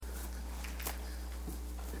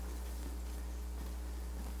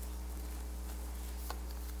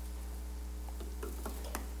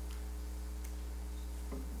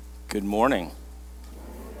Good morning.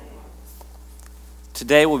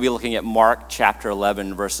 Today we'll be looking at Mark chapter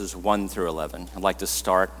 11, verses 1 through 11. I'd like to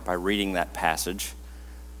start by reading that passage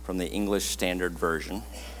from the English Standard Version.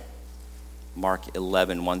 Mark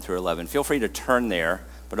 11, 1 through 11. Feel free to turn there,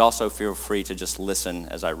 but also feel free to just listen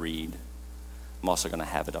as I read. I'm also going to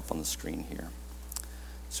have it up on the screen here.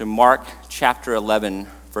 So Mark chapter 11,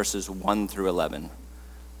 verses 1 through 11.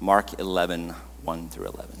 Mark 11, 1 through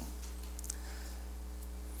 11.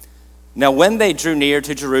 Now when they drew near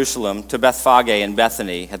to Jerusalem, to Bethphage and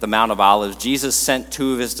Bethany at the Mount of Olives, Jesus sent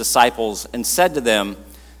two of his disciples and said to them,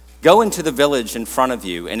 "Go into the village in front of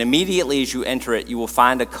you, and immediately as you enter it, you will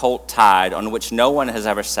find a colt tied on which no one has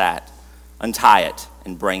ever sat. Untie it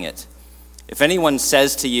and bring it. If anyone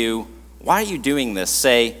says to you, 'Why are you doing this?'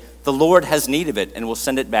 say, 'The Lord has need of it, and will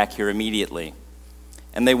send it back here immediately.'"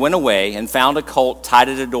 And they went away and found a colt tied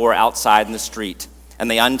at a door outside in the street,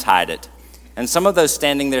 and they untied it. And some of those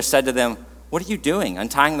standing there said to them, "What are you doing,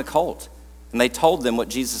 untying the colt?" And they told them what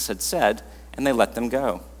Jesus had said, and they let them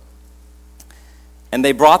go. And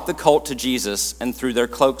they brought the colt to Jesus and threw their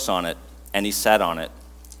cloaks on it, and he sat on it.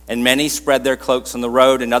 And many spread their cloaks on the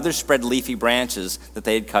road, and others spread leafy branches that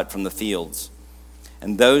they had cut from the fields.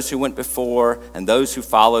 And those who went before and those who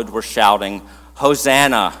followed were shouting,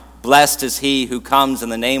 "Hosanna! Blessed is he who comes in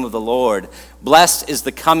the name of the Lord. Blessed is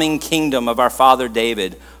the coming kingdom of our father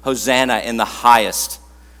David. Hosanna in the highest."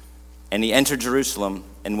 And he entered Jerusalem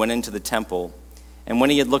and went into the temple. And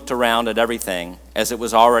when he had looked around at everything, as it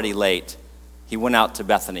was already late, he went out to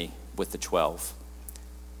Bethany with the 12.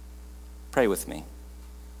 Pray with me.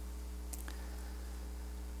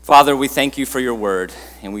 Father, we thank you for your word,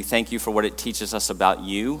 and we thank you for what it teaches us about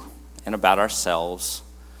you and about ourselves.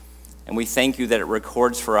 And we thank you that it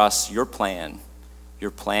records for us your plan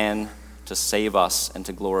to save us and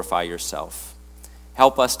to glorify yourself.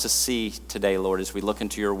 Help us to see today, Lord, as we look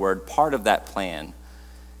into your word, part of that plan,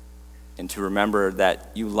 and to remember that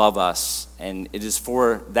you love us, and it is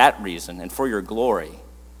for that reason and for your glory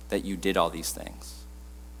that you did all these things.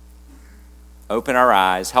 Open our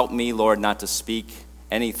eyes. Help me, Lord, not to speak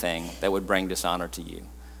anything that would bring dishonor to you,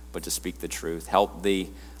 but to speak the truth. Help the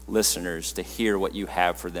listeners to hear what you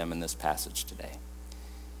have for them in this passage today.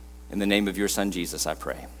 In the name of your son, Jesus, I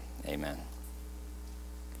pray. Amen.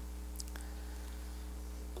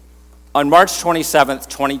 On March 27th,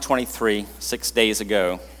 2023, 6 days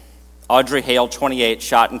ago, Audrey Hale, 28,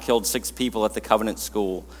 shot and killed 6 people at the Covenant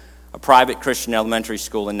School, a private Christian elementary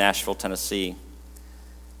school in Nashville, Tennessee.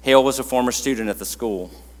 Hale was a former student at the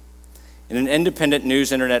school. In an independent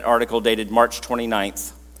news internet article dated March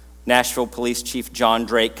 29th, Nashville Police Chief John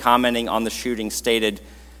Drake, commenting on the shooting, stated,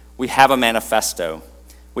 "We have a manifesto.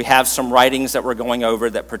 We have some writings that we're going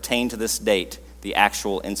over that pertain to this date, the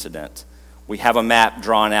actual incident. We have a map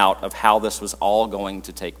drawn out of how this was all going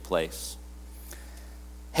to take place."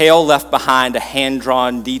 Hale left behind a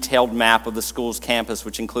hand-drawn, detailed map of the school's campus,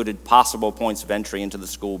 which included possible points of entry into the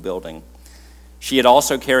school building. She had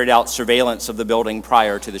also carried out surveillance of the building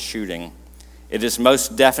prior to the shooting. It is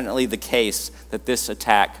most definitely the case that this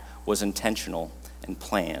attack was intentional and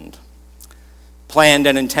planned. Planned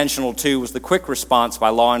and intentional, too, was the quick response by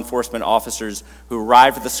law enforcement officers who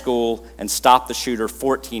arrived at the school and stopped the shooter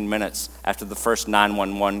 14 minutes after the first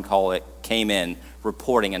 911 call came in,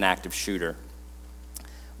 reporting an active shooter.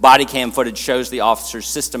 Body cam footage shows the officers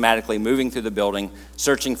systematically moving through the building,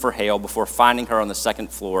 searching for Hale before finding her on the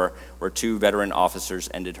second floor, where 2 veteran officers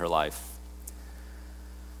ended her life.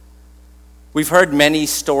 We've heard many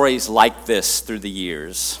stories like this through the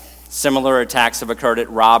years. Similar attacks have occurred at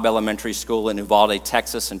Robb Elementary School in Uvalde,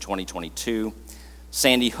 Texas in 2022,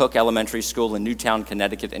 Sandy Hook Elementary School in Newtown,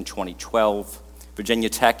 Connecticut in 2012, Virginia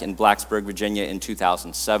Tech in Blacksburg, Virginia in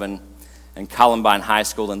 2007, and Columbine High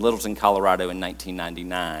School in Littleton, Colorado in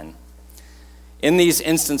 1999. In these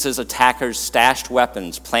instances, attackers stashed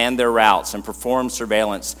weapons, planned their routes, and performed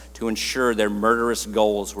surveillance to ensure their murderous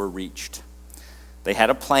goals were reached. They had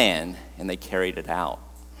a plan, and they carried it out.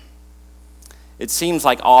 It seems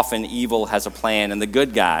like often evil has a plan, and the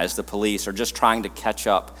good guys, the police, are just trying to catch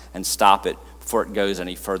up and stop it before it goes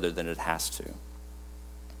any further than it has to.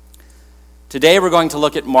 Today we're going to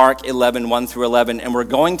look at Mark 11, 1 through 11, and we're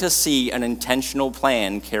going to see an intentional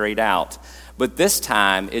plan carried out. But this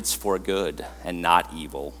time it's for good and not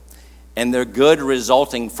evil. And the good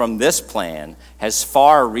resulting from this plan has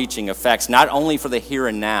far-reaching effects, not only for the here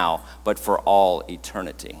and now, but for all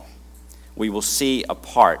eternity. We will see a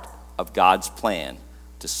part of God's plan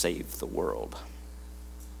to save the world.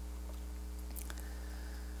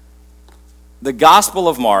 The Gospel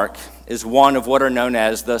of Mark is one of what are known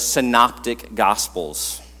as the Synoptic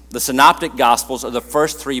Gospels. The Synoptic Gospels are the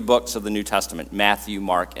first three books of the New Testament, Matthew,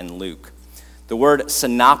 Mark, and Luke. The word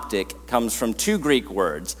synoptic comes from two Greek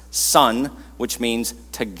words, son, which means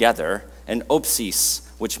together, and opsis,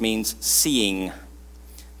 which means seeing.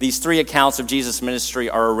 These three accounts of Jesus' ministry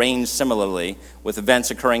are arranged similarly, with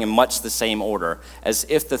events occurring in much the same order, as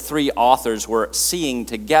if the three authors were seeing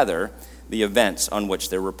together the events on which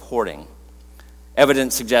they're reporting.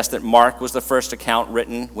 Evidence suggests that Mark was the first account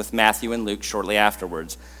written, with Matthew and Luke shortly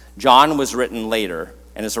afterwards. John was written later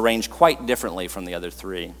and is arranged quite differently from the other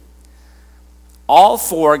three. All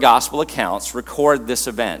four gospel accounts record this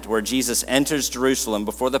event where Jesus enters Jerusalem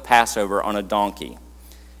before the Passover on a donkey.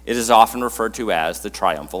 It is often referred to as the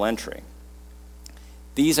triumphal entry.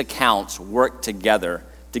 These accounts work together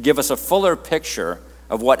to give us a fuller picture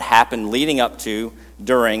of what happened leading up to,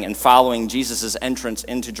 during, and following Jesus' entrance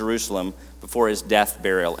into Jerusalem before his death,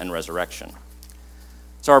 burial, and resurrection.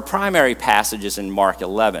 So our primary passage is in Mark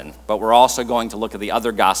 11, but we're also going to look at the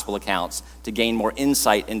other gospel accounts to gain more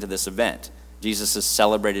insight into this event, Jesus'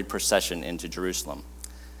 celebrated procession into Jerusalem.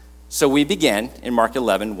 So we begin in Mark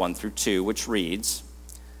 11, 1 through 2, which reads,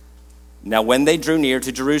 "Now when they drew near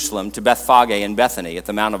to Jerusalem, to Bethphage and Bethany at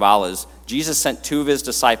the Mount of Olives, Jesus sent two of his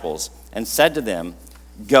disciples and said to them,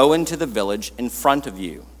 'Go into the village in front of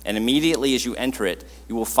you, and immediately as you enter it,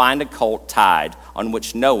 you will find a colt tied on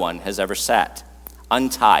which no one has ever sat.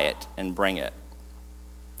 Untie it and bring it.'"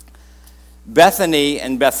 Bethany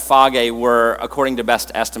and Bethphage were, according to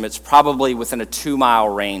best estimates, probably within a 2-mile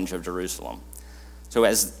range of Jerusalem. So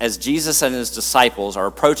as Jesus and his disciples are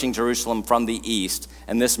approaching Jerusalem from the east,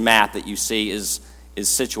 and this map that you see is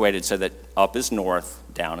situated so that up is north,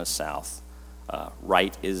 down is south,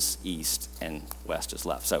 right is east, and west is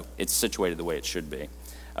left. So it's situated the way it should be.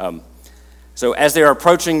 So as they are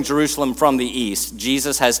approaching Jerusalem from the east,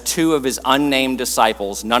 Jesus has two of his unnamed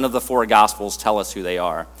disciples, none of the four Gospels tell us who they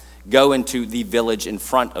are, go into the village in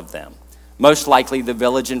front of them. Most likely the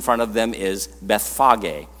village in front of them is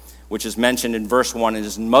Bethphage, which is mentioned in verse 1 and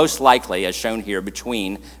is most likely, as shown here,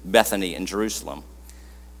 between Bethany and Jerusalem.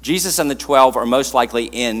 Jesus and the 12 are most likely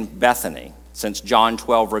in Bethany, since John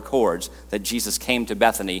 12 records that Jesus came to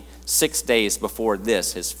Bethany 6 days before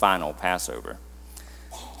this, his final Passover.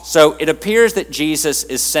 So it appears that Jesus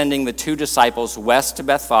is sending the two disciples west to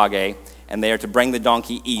Bethphage, and they are to bring the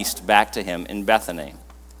donkey east back to him in Bethany.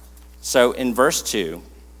 So in verse 2,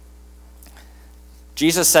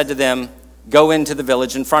 Jesus said to them, "Go into the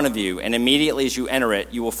village in front of you, and immediately as you enter it,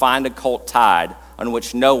 you will find a colt tied on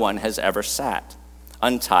which no one has ever sat.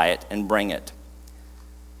 Untie it and bring it."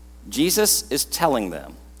 Jesus is telling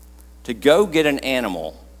them to go get an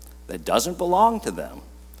animal that doesn't belong to them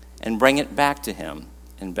and bring it back to him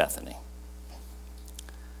in Bethany.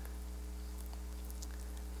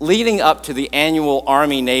 Leading up to the annual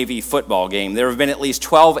Army-Navy football game, there have been at least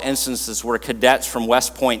 12 instances where cadets from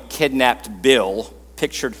West Point kidnapped Bill,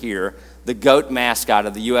 pictured here, the goat mascot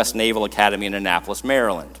of the U.S. Naval Academy in Annapolis,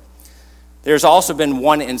 Maryland. There's also been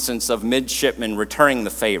one instance of midshipmen returning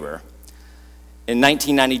the favor. In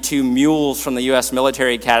 1992, mules from the U.S.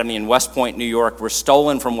 Military Academy in West Point, New York, were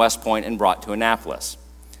stolen from West Point and brought to Annapolis.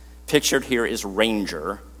 Pictured here is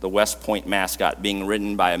Ranger, the West Point mascot, being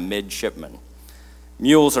ridden by a midshipman.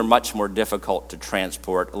 Mules are much more difficult to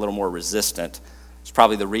transport, a little more resistant. It's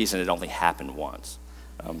probably the reason it only happened once.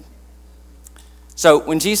 So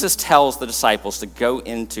when Jesus tells the disciples to go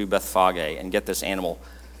into Bethphage and get this animal,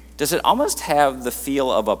 does it almost have the feel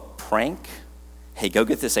of a prank? Hey, go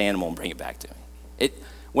get this animal and bring it back to me.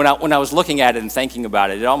 When I was looking at it and thinking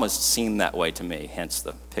about it, it almost seemed that way to me, hence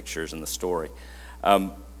the pictures and the story.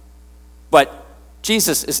 But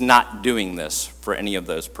Jesus is not doing this for any of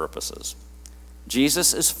those purposes.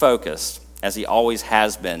 Jesus is focused, as he always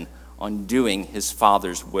has been, on doing his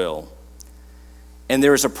Father's will. And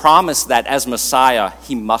there is a promise that as Messiah,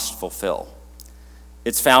 he must fulfill.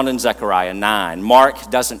 It's found in Zechariah 9. Mark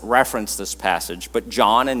doesn't reference this passage, but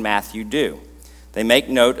John and Matthew do. They make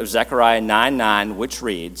note of Zechariah 9:9, which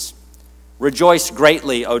reads, "Rejoice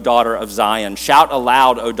greatly, O daughter of Zion. Shout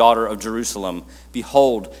aloud, O daughter of Jerusalem.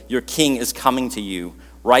 Behold, your king is coming to you.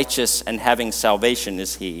 Righteous and having salvation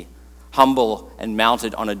is he. Humble and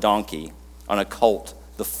mounted on a donkey, on a colt,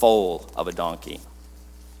 the foal of a donkey."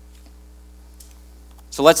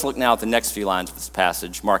 So let's look now at the next few lines of this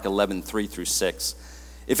passage, Mark 11:3 through 6.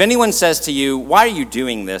 "If anyone says to you, 'Why are you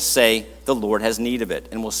doing this?' say, 'The Lord has need of it,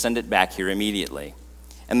 and will send it back here immediately.'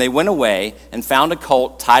 And they went away and found a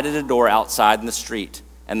colt tied at a door outside in the street,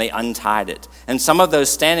 and they untied it. And some of those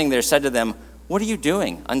standing there said to them, 'What are you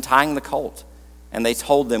doing, untying the colt?' And they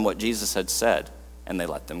told them what Jesus had said, and they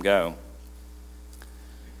let them go."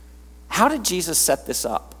 How did Jesus set this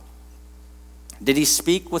up? Did he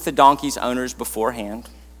speak with the donkey's owners beforehand?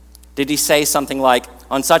 Did he say something like,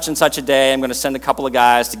 on such and such a day, I'm going to send a couple of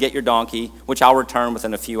guys to get your donkey, which I'll return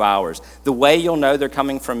within a few hours? The way you'll know they're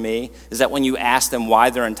coming from me is that when you ask them why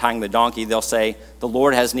they're untying the donkey, they'll say, the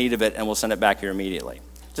Lord has need of it and we'll send it back here immediately.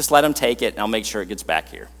 Just let them take it and I'll make sure it gets back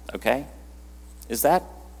here, okay?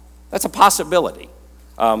 That's a possibility.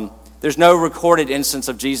 There's no recorded instance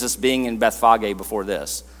of Jesus being in Bethphage before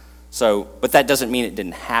this. But that doesn't mean it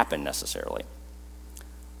didn't happen necessarily.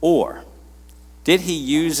 Or did he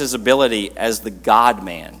use his ability as the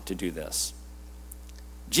God-man to do this?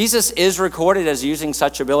 Jesus is recorded as using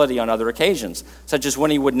such ability on other occasions, such as when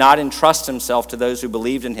he would not entrust himself to those who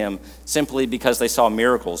believed in him simply because they saw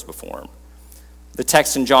miracles before him. The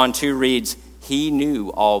text in John 2 reads, he knew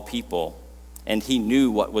all people, and he knew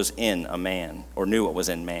what was in a man, or knew what was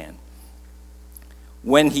in man.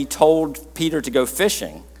 When he told Peter to go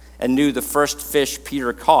fishing and knew the first fish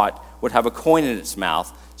Peter caught would have a coin in its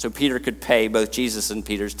mouth, so Peter could pay both Jesus and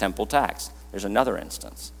Peter's temple tax. There's another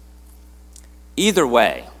instance. Either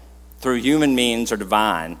way, through human means or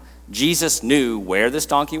divine, Jesus knew where this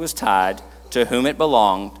donkey was tied, to whom it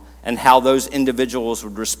belonged, and how those individuals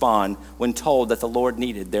would respond when told that the Lord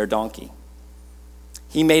needed their donkey.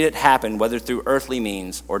 He made it happen, whether through earthly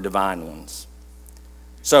means or divine ones.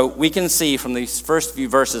 So we can see from these first few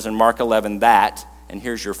verses in Mark 11 that, and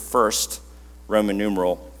here's your first Roman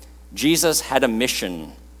numeral, Jesus had a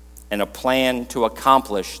mission and a plan to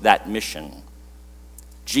accomplish that mission.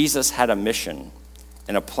 Jesus had a mission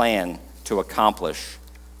and a plan to accomplish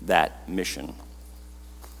that mission.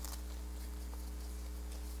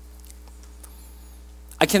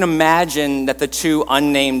 I can imagine that the two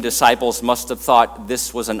unnamed disciples must have thought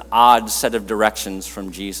this was an odd set of directions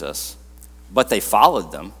from Jesus, but they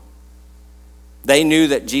followed them. They knew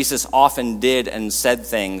that Jesus often did and said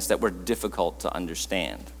things that were difficult to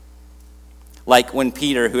understand. Like when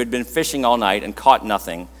Peter, who had been fishing all night and caught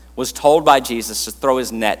nothing, was told by Jesus to throw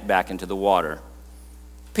his net back into the water.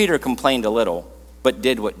 Peter complained a little, but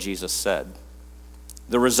did what Jesus said.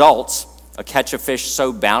 The results, a catch of fish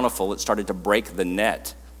so bountiful it started to break the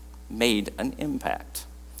net, made an impact.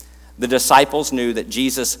 The disciples knew that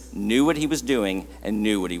Jesus knew what he was doing and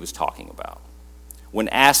knew what he was talking about. When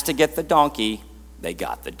asked to get the donkey, they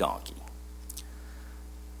got the donkey.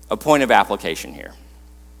 A point of application here.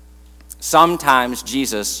 Sometimes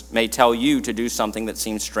Jesus may tell you to do something that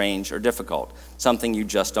seems strange or difficult, something you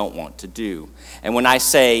just don't want to do. And when I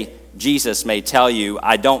say Jesus may tell you,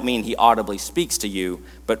 I don't mean he audibly speaks to you,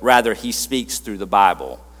 but rather he speaks through the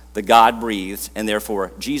Bible, the God-breathed and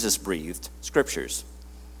therefore Jesus-breathed scriptures.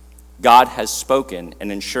 God has spoken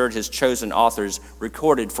and ensured his chosen authors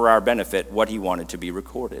recorded for our benefit what he wanted to be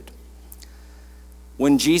recorded.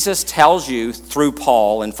 When Jesus tells you through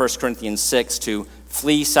Paul in 1 Corinthians 6 to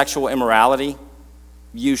flee sexual immorality,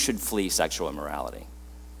 you should flee sexual immorality.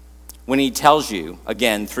 When he tells you,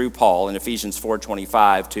 again through Paul in Ephesians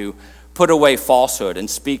 4:25, to put away falsehood and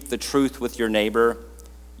speak the truth with your neighbor,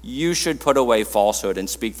 you should put away falsehood and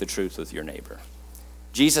speak the truth with your neighbor.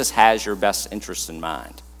 Jesus has your best interests in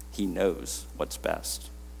mind. He knows what's best.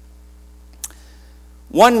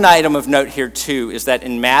 One item of note here, too, is that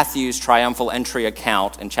in Matthew's triumphal entry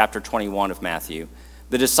account in chapter 21 of Matthew,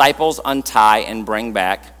 the disciples untie and bring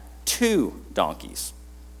back two donkeys,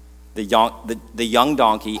 the young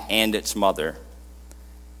donkey and its mother.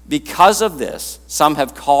 Because of this, some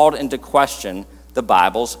have called into question the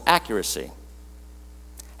Bible's accuracy.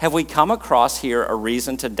 Have we come across here a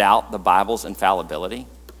reason to doubt the Bible's infallibility?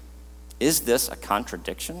 Is this a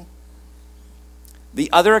contradiction? The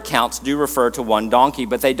other accounts do refer to one donkey,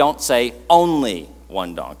 but they don't say only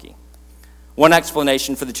one donkey. One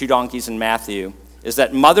explanation for the two donkeys in Matthew is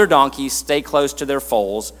that mother donkeys stay close to their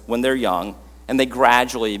foals when they're young, and they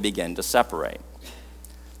gradually begin to separate.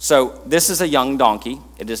 So this is a young donkey.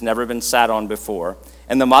 It has never been sat on before,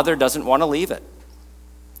 and the mother doesn't want to leave it.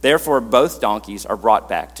 Therefore, both donkeys are brought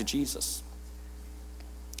back to Jesus.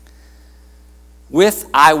 With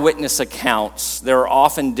eyewitness accounts, there are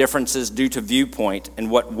often differences due to viewpoint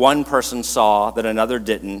and what one person saw that another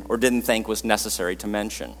didn't or didn't think was necessary to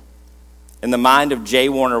mention. In the mind of J.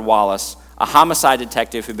 Warner Wallace, a homicide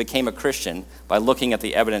detective who became a Christian by looking at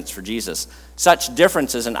the evidence for Jesus, such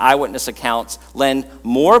differences in eyewitness accounts lend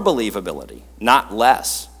more believability, not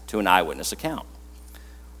less, to an eyewitness account.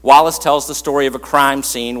 Wallace tells the story of a crime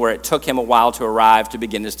scene where it took him a while to arrive to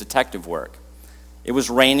begin his detective work. It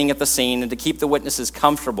was raining at the scene, and to keep the witnesses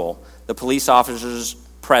comfortable, the police officers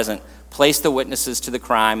present placed the witnesses to the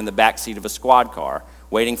crime in the backseat of a squad car,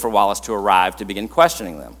 waiting for Wallace to arrive to begin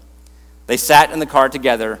questioning them. They sat in the car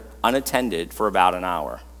together, unattended, for about an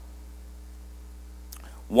hour.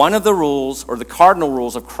 One of the rules, or the cardinal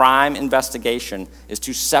rules of crime investigation, is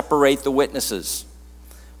to separate the witnesses.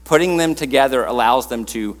 Putting them together allows them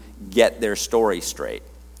to get their story straight.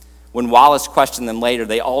 When Wallace questioned them later,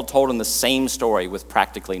 they all told him the same story with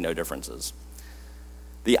practically no differences.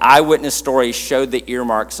 The eyewitness story showed the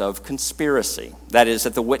earmarks of conspiracy. That is,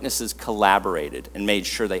 that the witnesses collaborated and made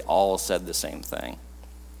sure they all said the same thing.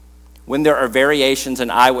 When there are variations in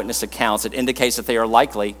eyewitness accounts, it indicates that they are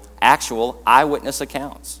likely actual eyewitness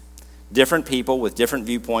accounts. Different people with different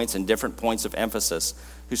viewpoints and different points of emphasis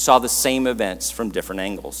who saw the same events from different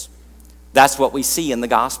angles. That's what we see in the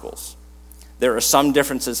Gospels. There are some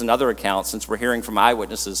differences in other accounts since we're hearing from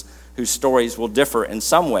eyewitnesses whose stories will differ in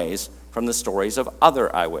some ways from the stories of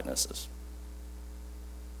other eyewitnesses.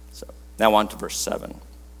 So now on to verse 7.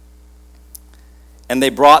 And they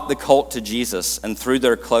brought the colt to Jesus and threw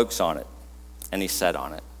their cloaks on it, and he sat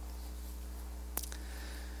on it.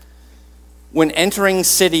 When entering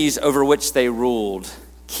cities over which they ruled,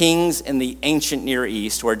 kings in the ancient Near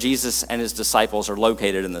East, where Jesus and his disciples are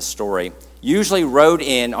located in this story, usually rode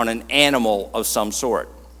in on an animal of some sort.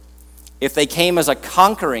 If they came as a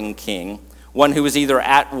conquering king, one who was either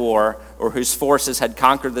at war or whose forces had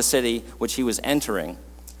conquered the city which he was entering,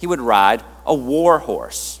 he would ride a war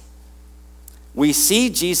horse. We see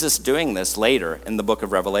Jesus doing this later in the book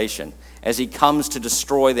of Revelation as he comes to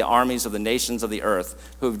destroy the armies of the nations of the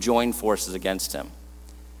earth who have joined forces against him.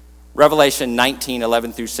 Revelation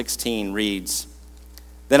 19:11-16 reads,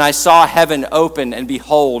 Then I saw heaven open, and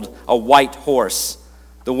behold, a white horse.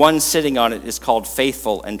 The one sitting on it is called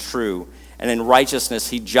Faithful and True, and in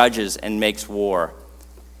righteousness he judges and makes war.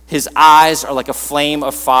 His eyes are like a flame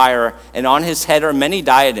of fire, and on his head are many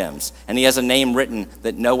diadems, and he has a name written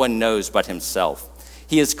that no one knows but himself.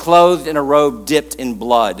 He is clothed in a robe dipped in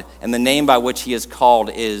blood, and the name by which he is called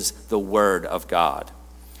is the Word of God.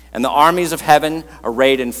 And the armies of heaven,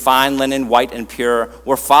 arrayed in fine linen, white and pure,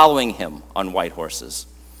 were following him on white horses.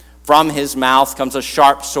 From his mouth comes a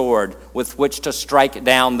sharp sword with which to strike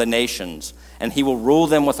down the nations, and he will rule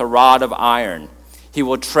them with a rod of iron. He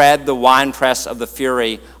will tread the winepress of the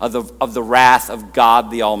fury of the wrath of God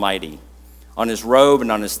the Almighty. On his robe and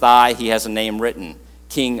on his thigh he has a name written,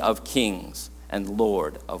 King of Kings and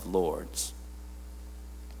Lord of Lords.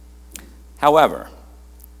 However,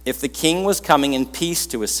 if the king was coming in peace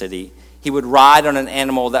to a city, he would ride on an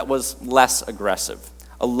animal that was less aggressive,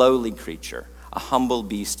 a lowly creature, a humble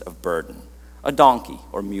beast of burden, a donkey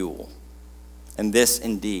or mule. And this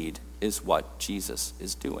indeed is what Jesus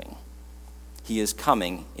is doing. He is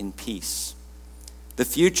coming in peace. The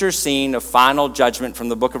future scene of final judgment from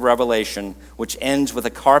the book of Revelation, which ends with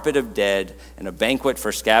a carpet of dead and a banquet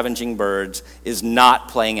for scavenging birds, is not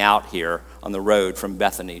playing out here on the road from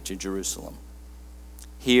Bethany to Jerusalem.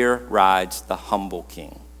 Here rides the humble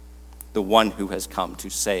king, the one who has come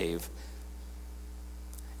to save.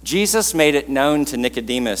 Jesus made it known to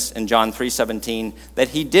Nicodemus in John 3:17 that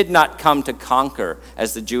he did not come to conquer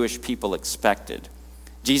as the Jewish people expected.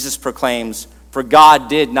 Jesus proclaims, For God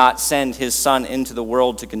did not send his Son into the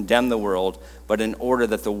world to condemn the world, but in order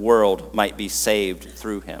that the world might be saved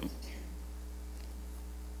through him.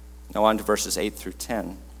 Now on to verses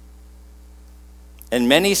 8-10. And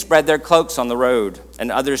many spread their cloaks on the road,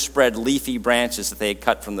 and others spread leafy branches that they had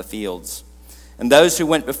cut from the fields. And those who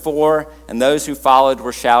went before and those who followed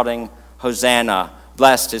were shouting, Hosanna,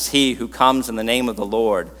 blessed is he who comes in the name of the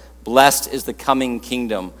Lord. Blessed is the coming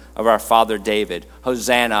kingdom of our father David.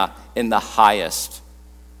 Hosanna in the highest.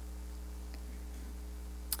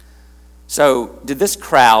 So, did this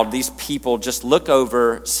crowd, these people, just look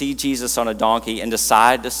over, see Jesus on a donkey, and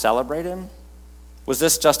decide to celebrate him? Was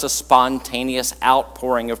this just a spontaneous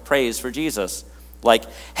outpouring of praise for Jesus? Like,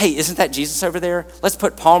 hey, isn't that Jesus over there? Let's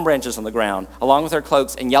put palm branches on the ground, along with our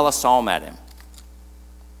cloaks, and yell a psalm at him.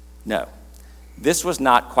 No, this was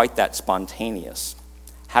not quite that spontaneous.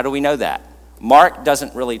 How do we know that? Mark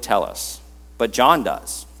doesn't really tell us, but John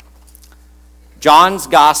does. John's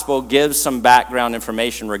gospel gives some background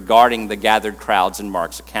information regarding the gathered crowds in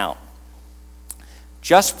Mark's account.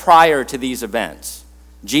 Just prior to these events,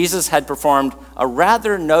 Jesus had performed a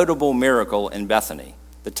rather notable miracle in Bethany,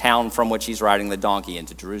 the town from which he's riding the donkey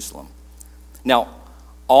into Jerusalem. Now,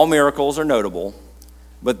 all miracles are notable,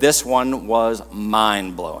 but this one was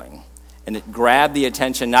mind-blowing. And it grabbed the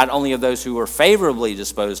attention not only of those who were favorably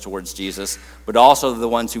disposed towards Jesus, but also the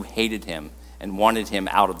ones who hated him and wanted him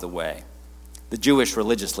out of the way. The Jewish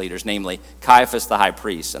religious leaders, namely Caiaphas the high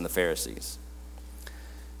priest and the Pharisees.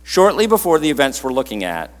 Shortly before the events we're looking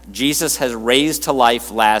at, Jesus has raised to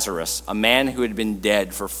life Lazarus, a man who had been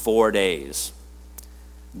dead for 4 days.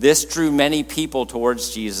 This drew many people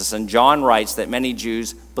towards Jesus, and John writes that many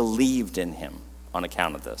Jews believed in him on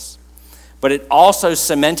account of this. But it also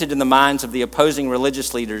cemented in the minds of the opposing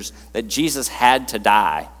religious leaders that Jesus had to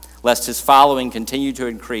die, lest his following continue to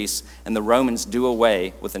increase and the Romans do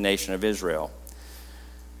away with the nation of Israel.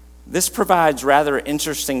 This provides rather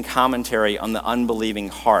interesting commentary on the unbelieving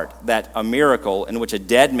heart, that a miracle in which a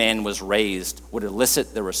dead man was raised would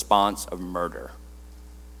elicit the response of murder.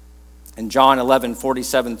 In John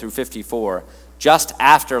 11:47 through 54, just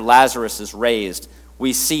after Lazarus is raised,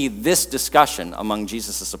 we see this discussion among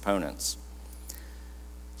Jesus' opponents.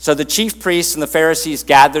 So the chief priests and the Pharisees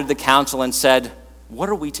gathered the council and said, "What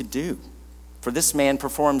are we to do? For this man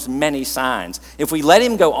performs many signs. If we let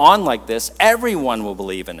him go on like this, everyone will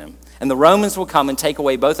believe in him, and the Romans will come and take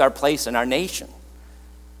away both our place and our nation."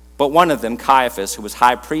 But one of them, Caiaphas, who was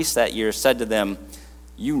high priest that year, said to them,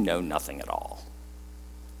 "You know nothing at all.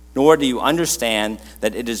 Nor do you understand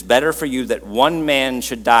that it is better for you that one man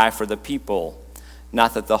should die for the people,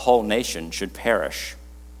 not that the whole nation should perish."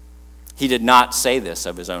 He did not say this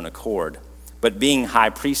of his own accord, but being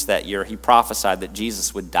high priest that year, he prophesied that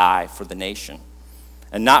Jesus would die for the nation,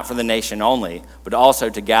 and not for the nation only, but also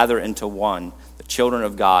to gather into one the children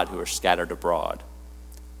of God who are scattered abroad.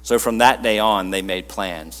 So from that day on, they made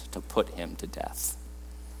plans to put him to death.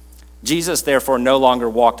 Jesus therefore no longer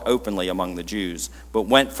walked openly among the Jews, but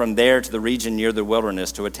went from there to the region near the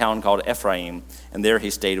wilderness to a town called Ephraim, and there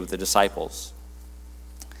he stayed with the disciples.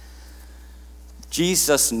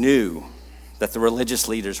 Jesus knew that the religious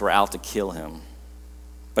leaders were out to kill him,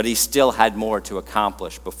 but he still had more to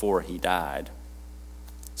accomplish before he died.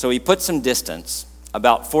 So he put some distance,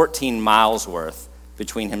 about 14 miles worth,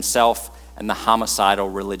 between himself and the homicidal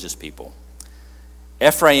religious people.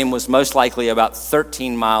 Ephraim was most likely about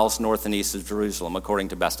 13 miles north and east of Jerusalem, according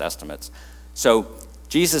to best estimates. So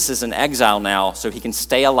Jesus is in exile now, so he can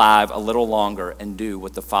stay alive a little longer and do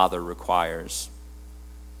what the Father requires.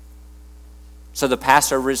 So the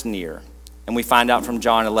Passover is near, and we find out from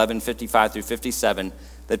John 11:55 through 57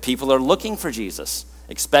 that people are looking for Jesus,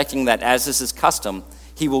 expecting that, as is his custom,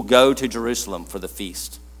 he will go to Jerusalem for the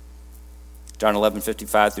feast. John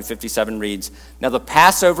 11:55 through 57 reads, "Now the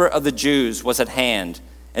Passover of the Jews was at hand,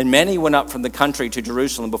 and many went up from the country to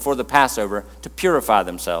Jerusalem before the Passover to purify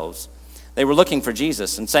themselves. They were looking for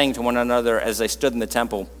Jesus and saying to one another as they stood in the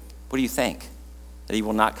temple, 'What do you think? That he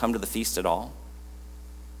will not come to the feast at all?'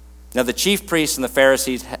 Now the chief priests and the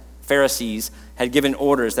Pharisees had given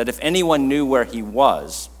orders that if anyone knew where he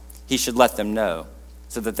was, he should let them know,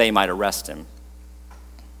 so that they might arrest him."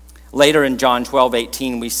 Later in John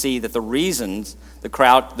 12:18, we see that the reason the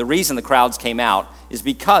crowds came out is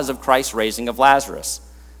because of Christ's raising of Lazarus.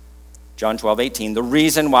 John 12:18, the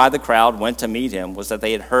reason why the crowd went to meet him was that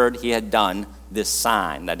they had heard he had done this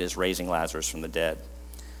sign, that is, raising Lazarus from the dead.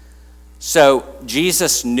 So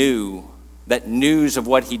Jesus knew that news of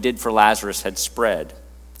what he did for Lazarus had spread,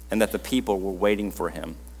 and that the people were waiting for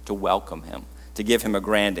him to welcome him, to give him a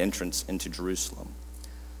grand entrance into Jerusalem.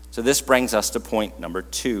 So this brings us to point number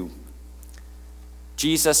 2.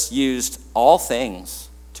 Jesus used all things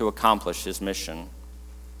to accomplish his mission.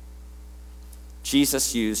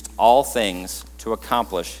 Jesus used all things to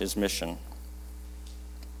accomplish his mission.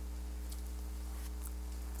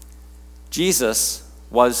 Jesus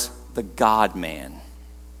was the God-man.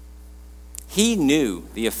 He knew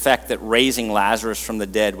the effect that raising Lazarus from the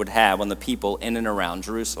dead would have on the people in and around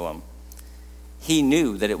Jerusalem. He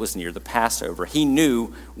knew that it was near the Passover. He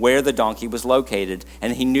knew where the donkey was located,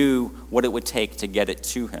 and he knew what it would take to get it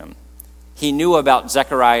to him. He knew about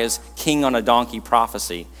Zechariah's king on a donkey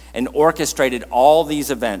prophecy and orchestrated all these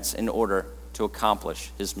events in order to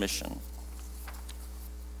accomplish his mission.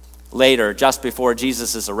 Later, just before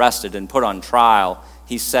Jesus is arrested and put on trial,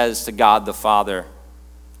 he says to God the Father,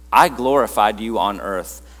 "I glorified you on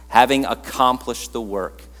earth, having accomplished the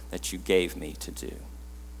work that you gave me to do."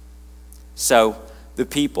 So the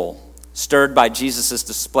people, stirred by Jesus'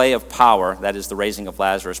 display of power, that is the raising of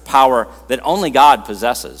Lazarus, power that only God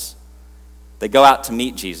possesses, they go out to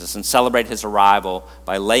meet Jesus and celebrate his arrival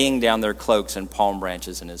by laying down their cloaks and palm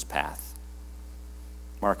branches in his path.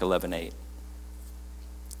 Mark 11:8.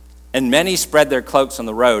 "And many spread their cloaks on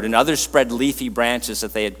the road, and others spread leafy branches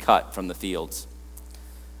that they had cut from the fields."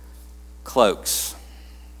 Cloaks.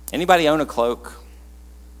 Anybody own a cloak?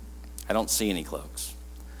 I don't see any cloaks.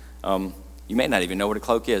 You may not even know what a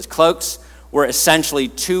cloak is. Cloaks were essentially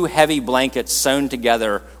 2 heavy blankets sewn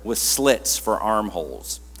together with slits for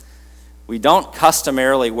armholes. We don't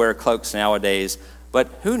customarily wear cloaks nowadays, but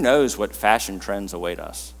who knows what fashion trends await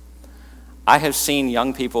us. I have seen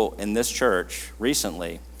young people in this church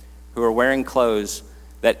recently who are wearing clothes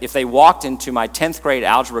that if they walked into my 10th grade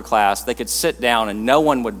algebra class, they could sit down and no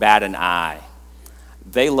one would bat an eye.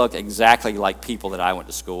 they look exactly like people that I went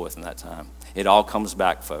to school with in that time. It all comes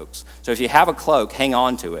back, folks. So if you have a cloak, hang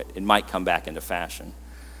on to it. It might come back into fashion.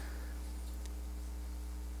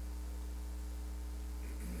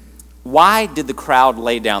 Why did the crowd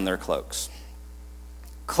lay down their cloaks?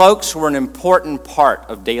 Cloaks were an important part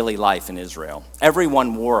of daily life in Israel.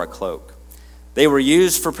 Everyone wore a cloak. They were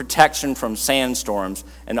used for protection from sandstorms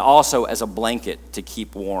and also as a blanket to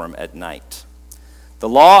keep warm at night. The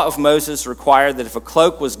law of Moses required that if a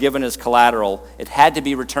cloak was given as collateral, it had to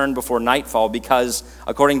be returned before nightfall because,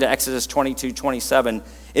 according to Exodus 22:27,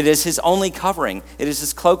 it is his only covering. It is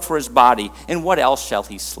his cloak for his body. In what else shall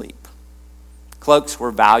he sleep? Cloaks were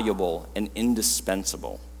valuable and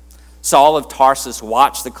indispensable. Saul of Tarsus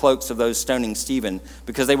watched the cloaks of those stoning Stephen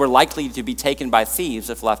because they were likely to be taken by thieves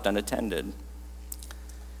if left unattended.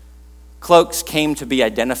 Cloaks came to be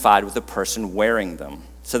identified with the person wearing them,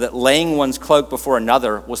 so that laying one's cloak before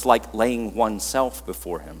another was like laying oneself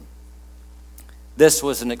before him. This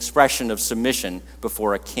was an expression of submission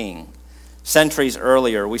before a king. Centuries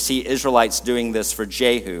earlier, we see Israelites doing this for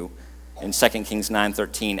Jehu in 2 Kings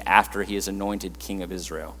 9:13 after he is anointed king of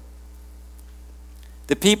Israel.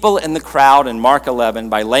 The people in the crowd in Mark 11,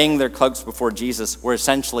 by laying their cloaks before Jesus, were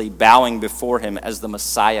essentially bowing before him as the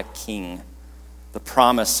Messiah king, the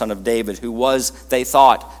promised son of David, who was, they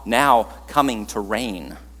thought, now coming to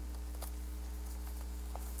reign.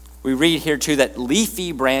 We read here too that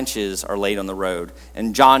leafy branches are laid on the road,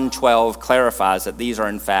 and John 12 clarifies that these are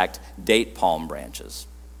in fact date palm branches.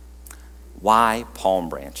 Why palm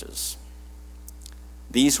branches?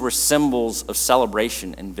 These were symbols of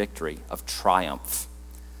celebration and victory, of triumph.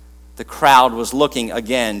 The crowd was looking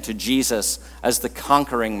again to Jesus as the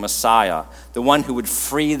conquering Messiah, the one who would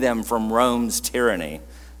free them from Rome's tyranny,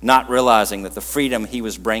 not realizing that the freedom he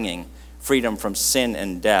was bringing, freedom from sin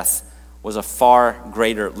and death, was a far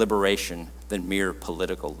greater liberation than mere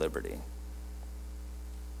political liberty.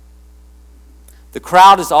 The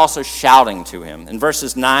crowd is also shouting to him. In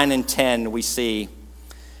verses 9 and 10, we see,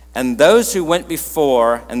 "And those who went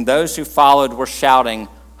before and those who followed were shouting,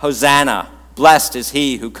 'Hosanna! Blessed is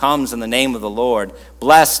he who comes in the name of the Lord.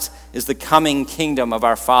 Blessed is the coming kingdom of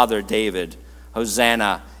our father David.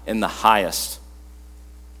 Hosanna in the highest.'"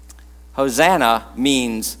 Hosanna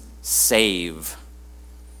means save.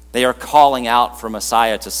 They are calling out for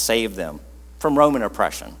Messiah to save them from Roman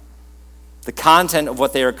oppression. The content of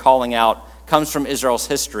what they are calling out comes from Israel's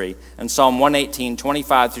history in Psalm 118,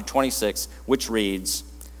 25 through 26, which reads,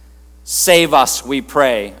 "Save us, we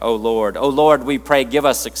pray, O Lord. O Lord, we pray, give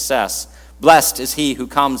us success. Blessed is he who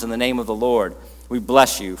comes in the name of the Lord. We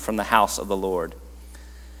bless you from the house of the Lord."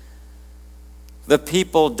 The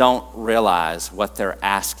people don't realize what they're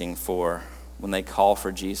asking for when they call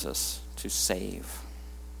for Jesus to save.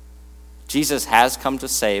 Jesus has come to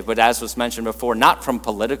save, but as was mentioned before, not from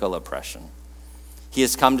political oppression. He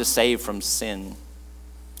has come to save from sin.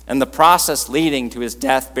 And the process leading to his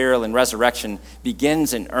death, burial, and resurrection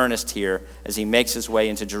begins in earnest here as he makes his way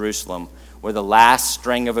into Jerusalem, where the last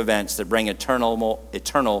string of events that bring eternal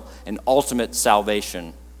and ultimate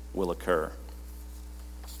salvation will occur.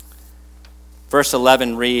 Verse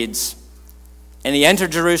 11 reads, "And he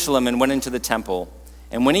entered Jerusalem and went into the temple.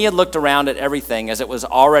 And when he had looked around at everything, as it was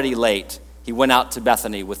already late, he went out to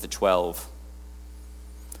Bethany with the 12.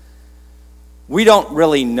 We don't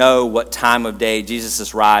really know what time of day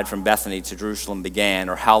Jesus' ride from Bethany to Jerusalem began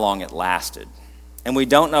or how long it lasted. And we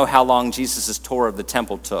don't know how long Jesus' tour of the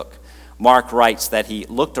temple took. Mark writes that he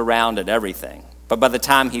looked around at everything, but by the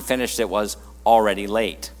time he finished, it was already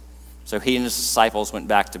late. So he and his disciples went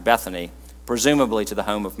back to Bethany, presumably to the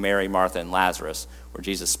home of Mary, Martha, and Lazarus, where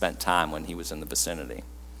Jesus spent time when he was in the vicinity.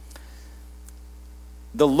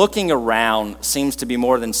 The looking around seems to be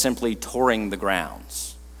more than simply touring the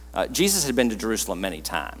grounds. Jesus had been to Jerusalem many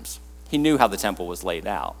times. He knew how the temple was laid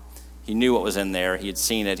out. He knew what was in there. He had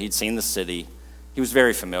seen it. He'd seen the city. He was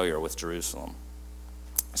very familiar with Jerusalem.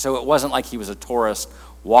 So it wasn't like he was a tourist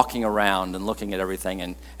walking around and looking at everything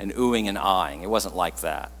and oohing and eyeing. It wasn't like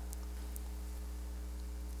that.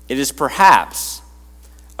 It is perhaps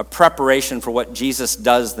a preparation for what Jesus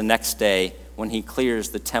does the next day when he clears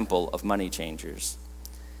the temple of money changers.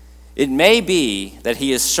 It may be that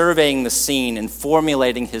he is surveying the scene and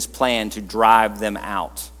formulating his plan to drive them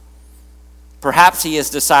out. Perhaps he is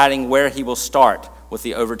deciding where he will start with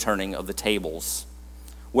the overturning of the tables,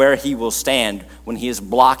 where he will stand when he is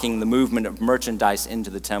blocking the movement of merchandise into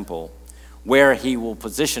the temple, where he will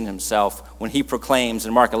position himself when he proclaims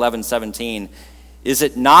in Mark 11:17, "Is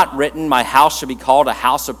it not written, 'My house shall be called a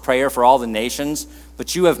house of prayer for all the nations,'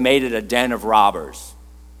 but you have made it a den of robbers"?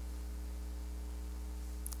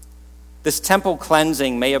 This temple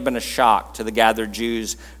cleansing may have been a shock to the gathered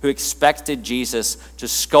Jews who expected Jesus to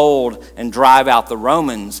scold and drive out the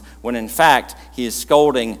Romans, when in fact he is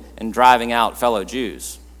scolding and driving out fellow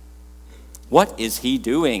Jews. What is he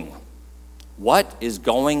doing? What is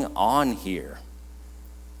going on here?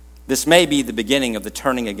 This may be the beginning of the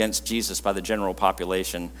turning against Jesus by the general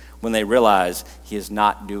population when they realize he is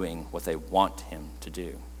not doing what they want him to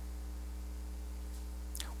do.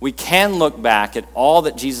 We can look back at all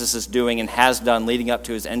that Jesus is doing and has done leading up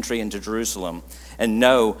to his entry into Jerusalem and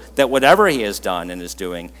know that whatever he has done and is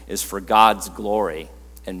doing is for God's glory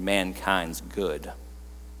and mankind's good.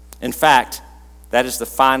 In fact, that is the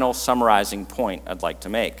final summarizing point I'd like to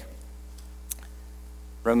make.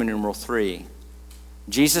 Roman numeral 3,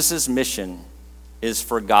 Jesus' mission is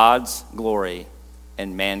for God's glory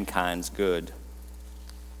and mankind's good.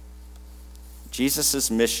 Jesus'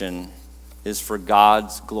 mission is for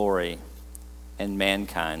God's glory and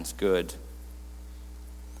mankind's good.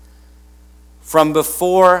 From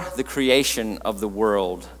before the creation of the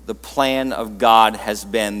world, the plan of God has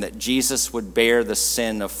been that Jesus would bear the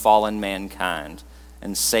sin of fallen mankind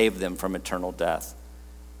and save them from eternal death.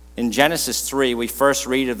 In Genesis 3, we first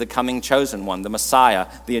read of the coming chosen one, the Messiah,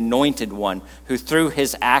 the anointed one, who through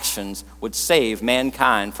his actions would save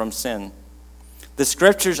mankind from sin. The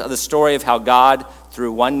scriptures are the story of how God,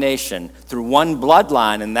 through one nation, through one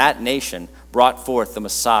bloodline in that nation, brought forth the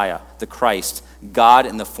Messiah, the Christ, God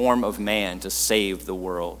in the form of man to save the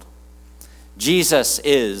world. Jesus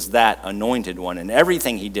is that anointed one, and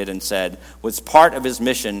everything he did and said was part of his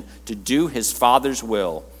mission to do his Father's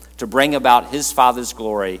will, to bring about his Father's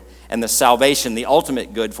glory and the salvation, the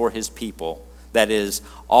ultimate good for his people, that is,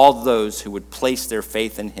 all those who would place their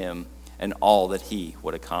faith in him and all that he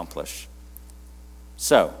would accomplish.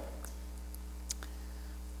 So,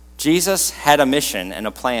 Jesus had a mission and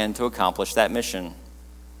a plan to accomplish that mission.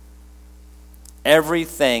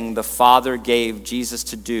 Everything the Father gave Jesus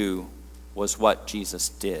to do was what Jesus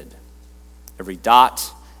did. Every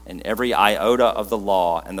dot and every iota of the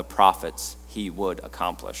law and the prophets he would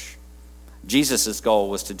accomplish. Jesus' goal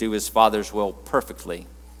was to do his Father's will perfectly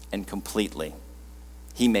and completely.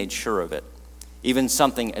 He made sure of it. Even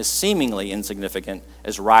something as seemingly insignificant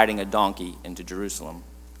as riding a donkey into Jerusalem.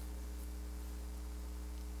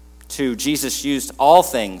 2, Jesus used all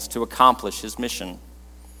things to accomplish his mission.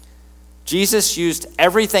 Jesus used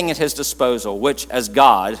everything at his disposal, which as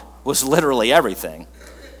God was literally everything.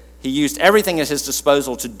 He used everything at his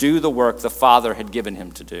disposal to do the work the Father had given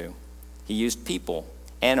him to do. He used people,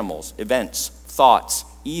 animals, events, thoughts,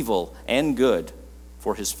 evil and good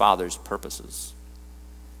for his Father's purposes.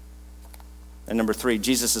 And number 3,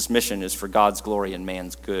 Jesus' mission is for God's glory and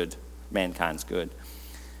mankind's good.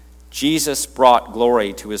 Jesus brought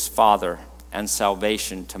glory to his Father and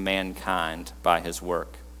salvation to mankind by his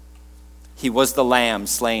work. He was the Lamb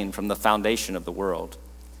slain from the foundation of the world.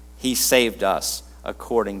 He saved us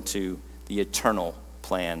according to the eternal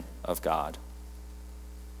plan of God.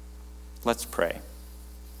 Let's pray.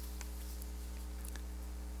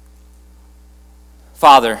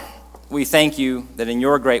 Father, we thank you that in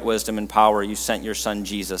your great wisdom and power you sent your Son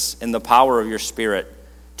Jesus in the power of your Spirit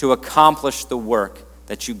to accomplish the work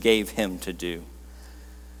that you gave him to do.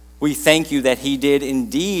 We thank you that he did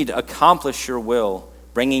indeed accomplish your will,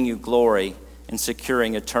 bringing you glory and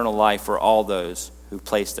securing eternal life for all those who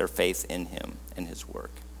place their faith in him and his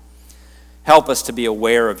work. Help us to be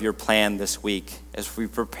aware of your plan this week as we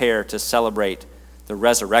prepare to celebrate the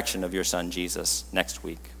resurrection of your Son Jesus next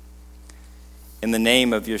week. In the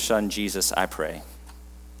name of your Son Jesus, I pray.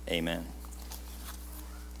 Amen.